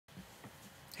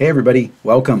Hey everybody,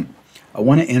 welcome. I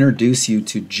want to introduce you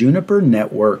to Juniper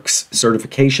Network's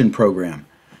certification program.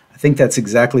 I think that's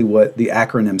exactly what the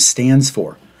acronym stands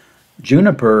for.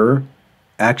 Juniper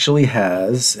actually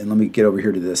has, and let me get over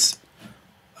here to this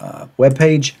web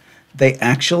page. They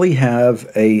actually have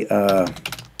a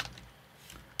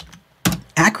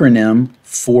acronym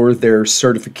for their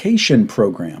certification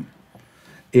program.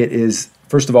 It is,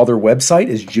 first of all, their website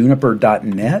is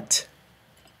juniper.net.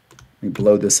 Let me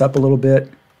blow this up a little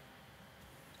bit.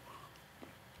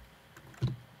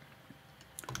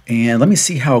 And let me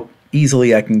see how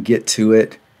easily I can get to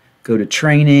it. Go to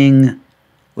training.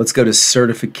 Let's go to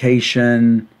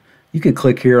certification. You can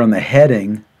click here on the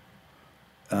heading.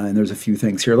 And there's a few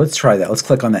things here. Let's try that. Let's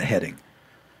click on that heading.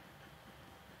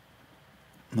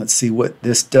 Let's see what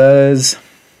this does.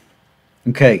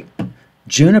 Okay.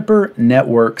 Juniper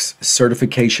Network's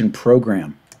certification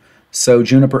program. So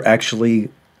Juniper actually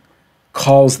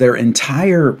calls their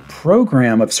entire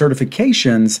program of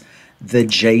certifications the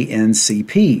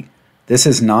JNCP. This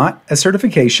is not a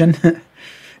certification.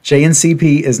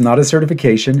 JNCP is not a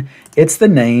certification. It's the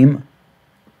name,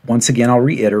 once again, I'll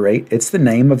reiterate, it's the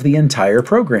name of the entire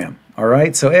program. All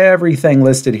right, so everything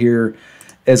listed here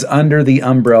is under the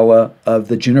umbrella of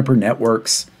the Juniper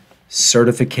Network's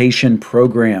certification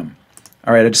program.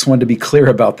 All right, I just wanted to be clear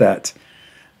about that.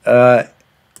 It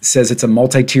says it's a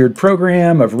multi-tiered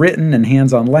program of written and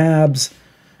hands-on labs.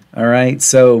 All right,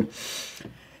 so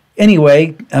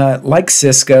anyway, like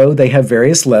Cisco, they have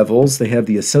various levels. They have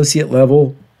the associate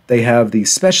level, they have the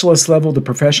specialist level, the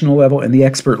professional level, and the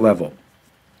expert level.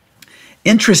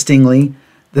 Interestingly,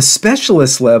 the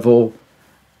specialist level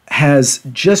has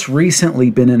just recently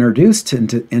been introduced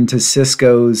into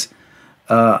Cisco's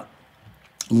lineup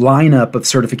of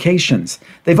certifications.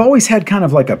 They've always had kind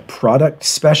of like a product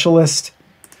specialist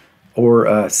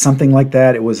or something like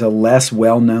that. It was a less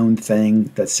well-known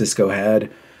thing that Cisco had,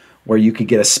 where you could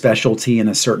get a specialty in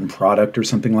a certain product or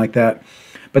something like that.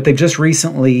 But they've just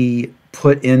recently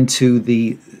put into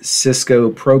the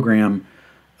Cisco program,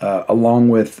 along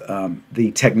with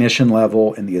the technician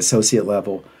level and the associate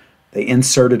level, they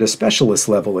inserted a specialist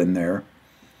level in there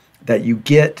that you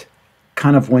get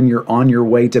kind of when you're on your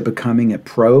way to becoming a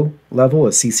pro level, a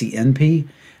CCNP.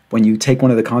 When you take one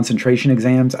of the concentration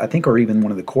exams, I think, or even one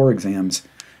of the core exams,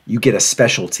 you get a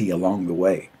specialty along the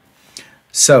way.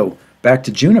 So back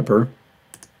to Juniper,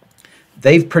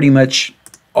 they've pretty much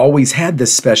always had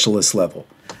this specialist level.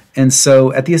 And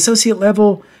so at the associate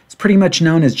level, it's pretty much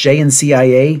known as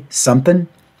JNCIA something.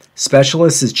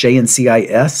 Specialist is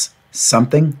JNCIS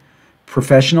something.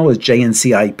 Professional is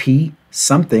JNCIP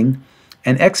something.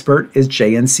 And expert is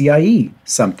JNCIE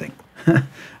something.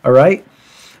 All right?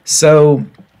 So,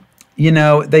 you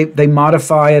know, they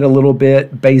modify it a little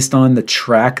bit based on the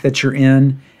track that you're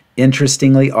in.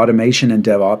 Interestingly, automation and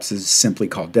DevOps is simply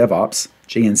called DevOps,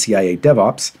 JNCIA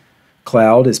DevOps.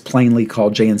 Cloud is plainly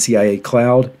called JNCIA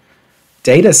Cloud.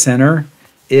 Data Center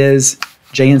is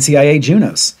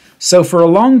JNCIA-Junos. So for a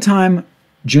long time,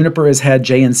 Juniper has had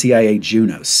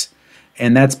JNCIA-Junos,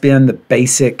 and that's been the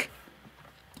basic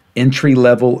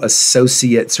entry-level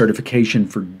associate certification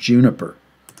for Juniper.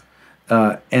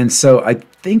 And so I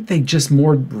think they just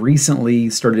more recently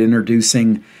started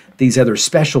introducing these other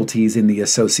specialties in the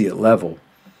associate level.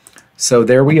 So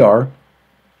there we are.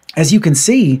 As you can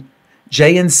see,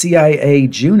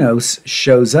 JNCIA-Junos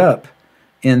shows up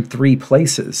in 3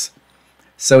 places.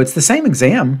 So it's the same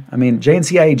exam. I mean,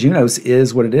 JNCIA-Junos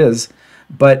is what it is,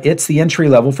 but it's the entry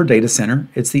level for data center.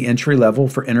 It's the entry level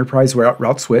for enterprise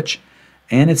route switch,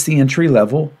 and it's the entry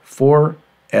level for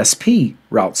SP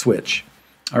route switch.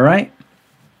 All right.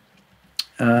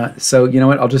 So you know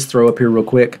what? I'll just throw up here real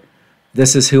quick.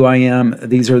 This is who I am.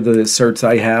 These are the certs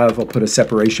I have. I'll put a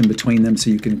separation between them so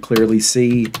you can clearly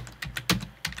see.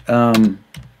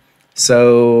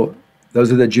 So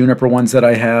those are the Juniper ones that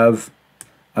I have.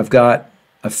 I've got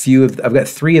I've got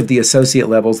 3 of the associate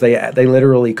levels. They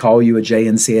literally call you a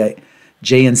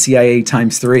JNCIA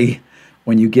times 3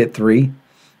 when you get 3.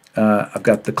 I've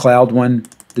got the cloud one,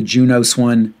 the Junos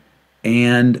one,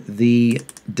 and the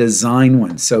design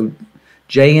one. So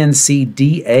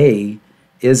JNCDA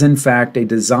is in fact a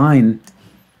design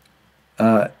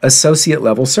associate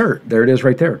level cert. There it is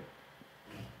right there.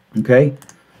 Okay.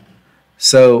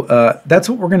 So that's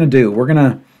what we're going to do.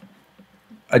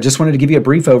 I just wanted to give you a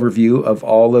brief overview of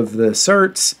all of the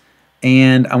certs,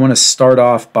 and I want to start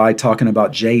off by talking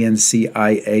about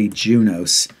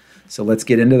JNCIA-Junos. So let's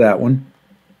get into that one.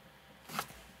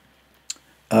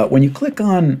 When you click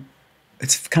on,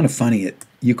 it's kind of funny,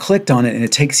 you clicked on it and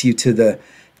it takes you to the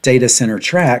data center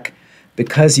track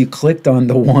because you clicked on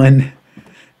the one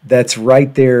that's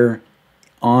right there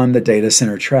on the data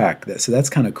center track. So that's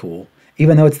kind of cool,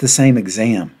 even though it's the same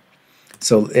exam.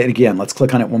 So again, let's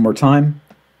click on it one more time,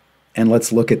 and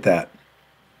let's look at that.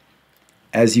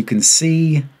 As you can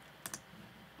see,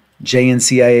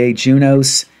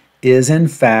 JNCIA-Junos is in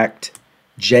fact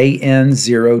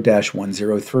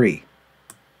JN0-103.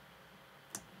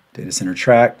 Data center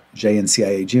track,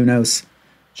 JNCIA-Junos,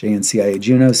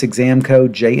 JNCIA-Junos exam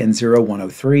code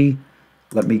JN0103.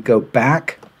 Let me go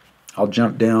back. I'll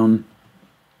jump down,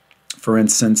 for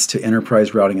instance, to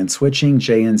enterprise routing and switching,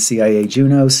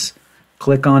 JNCIA-Junos.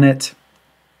 Click on it.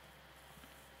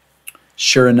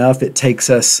 Sure enough, it takes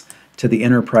us to the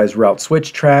enterprise route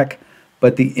switch track,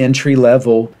 but the entry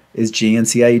level is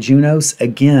JNCIA-Junos.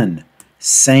 Again,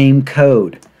 same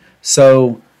code.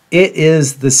 So it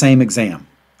is the same exam,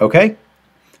 okay?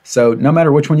 So no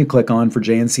matter which one you click on for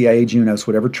JNCIA-Junos,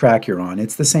 whatever track you're on,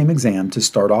 it's the same exam to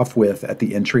start off with at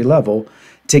the entry level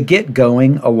to get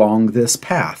going along this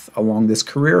path, along this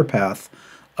career path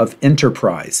of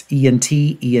enterprise, ENT,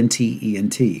 ENT,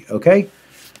 ENT, okay?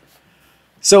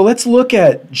 So let's look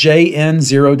at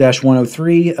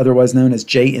JN0-103, otherwise known as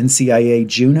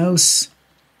JNCIA-Junos.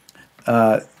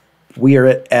 We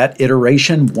are at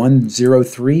iteration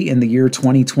 103 in the year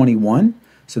 2021.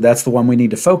 So that's the one we need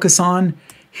to focus on.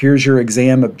 Here's your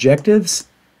exam objectives.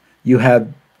 You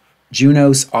have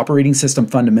Junos operating system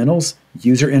fundamentals,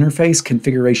 user interface,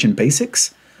 configuration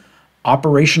basics,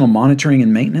 operational monitoring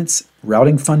and maintenance,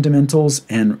 routing fundamentals,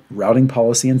 and routing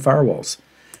policy and firewalls.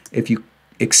 If you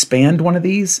expand one of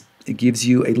these, it gives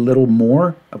you a little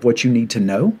more of what you need to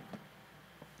know.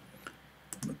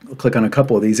 I'll click on a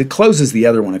couple of these. It closes the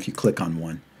other one if you click on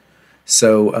one.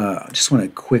 So I just want to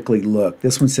quickly look.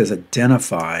 This one says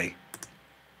identify.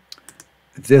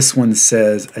 This one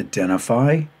says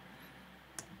identify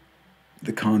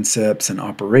the concepts and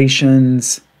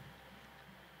operations.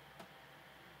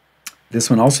 This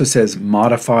one also says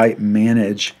modify,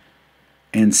 manage,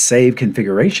 and save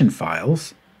configuration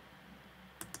files.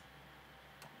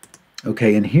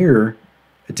 Okay, and here,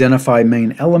 identify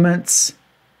main elements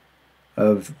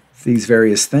of these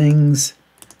various things.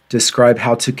 Describe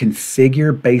how to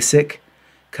configure basic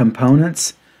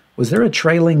components. Was there a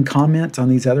trailing comment on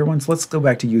these other ones? Let's go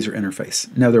back to user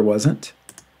interface. No, there wasn't.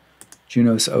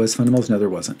 Junos OS fundamentals? No, there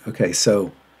wasn't. Okay,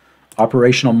 so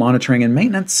operational monitoring and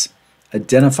maintenance.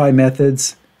 Identify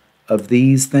methods of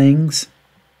these things.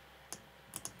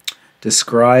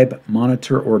 Describe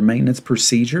monitor or maintenance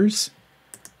procedures.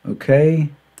 Okay.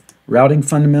 Routing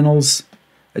fundamentals.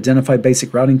 Identify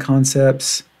basic routing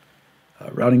concepts.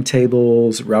 Routing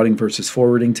tables, routing versus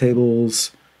forwarding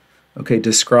tables. Okay,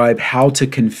 describe how to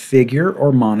configure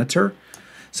or monitor.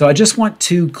 So I just want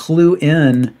to clue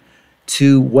in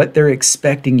to what they're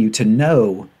expecting you to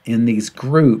know in these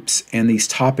groups and these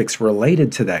topics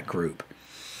related to that group.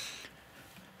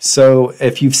 So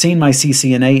if you've seen my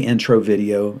CCNA intro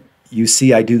video, you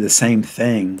see I do the same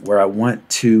thing where I want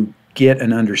to get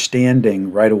an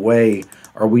understanding right away.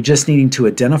 Are we just needing to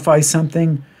identify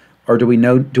something, or do we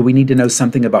need to know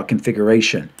something about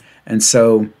configuration? And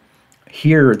so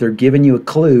here they're giving you a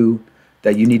clue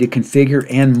that you need to configure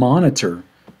and monitor.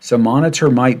 So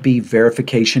monitor might be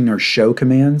verification or show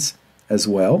commands as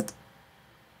well.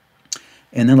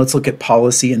 And then let's look at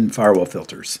policy and firewall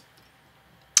filters.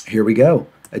 Here we go.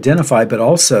 Identify, but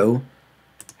also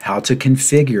how to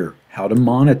configure, how to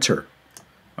monitor.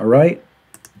 All right.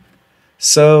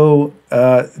 So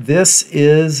this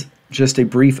is just a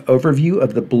brief overview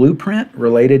of the blueprint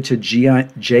related to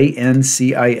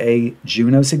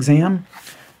JNCIA-Junos exam.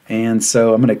 And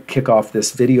so I'm going to kick off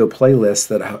this video playlist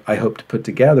that I hope to put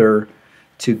together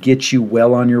to get you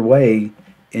well on your way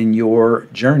in your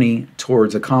journey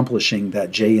towards accomplishing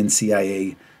that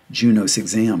JNCIA-Junos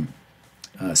exam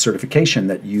certification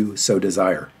that you so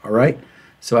desire. All right?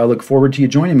 So I look forward to you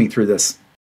joining me through this.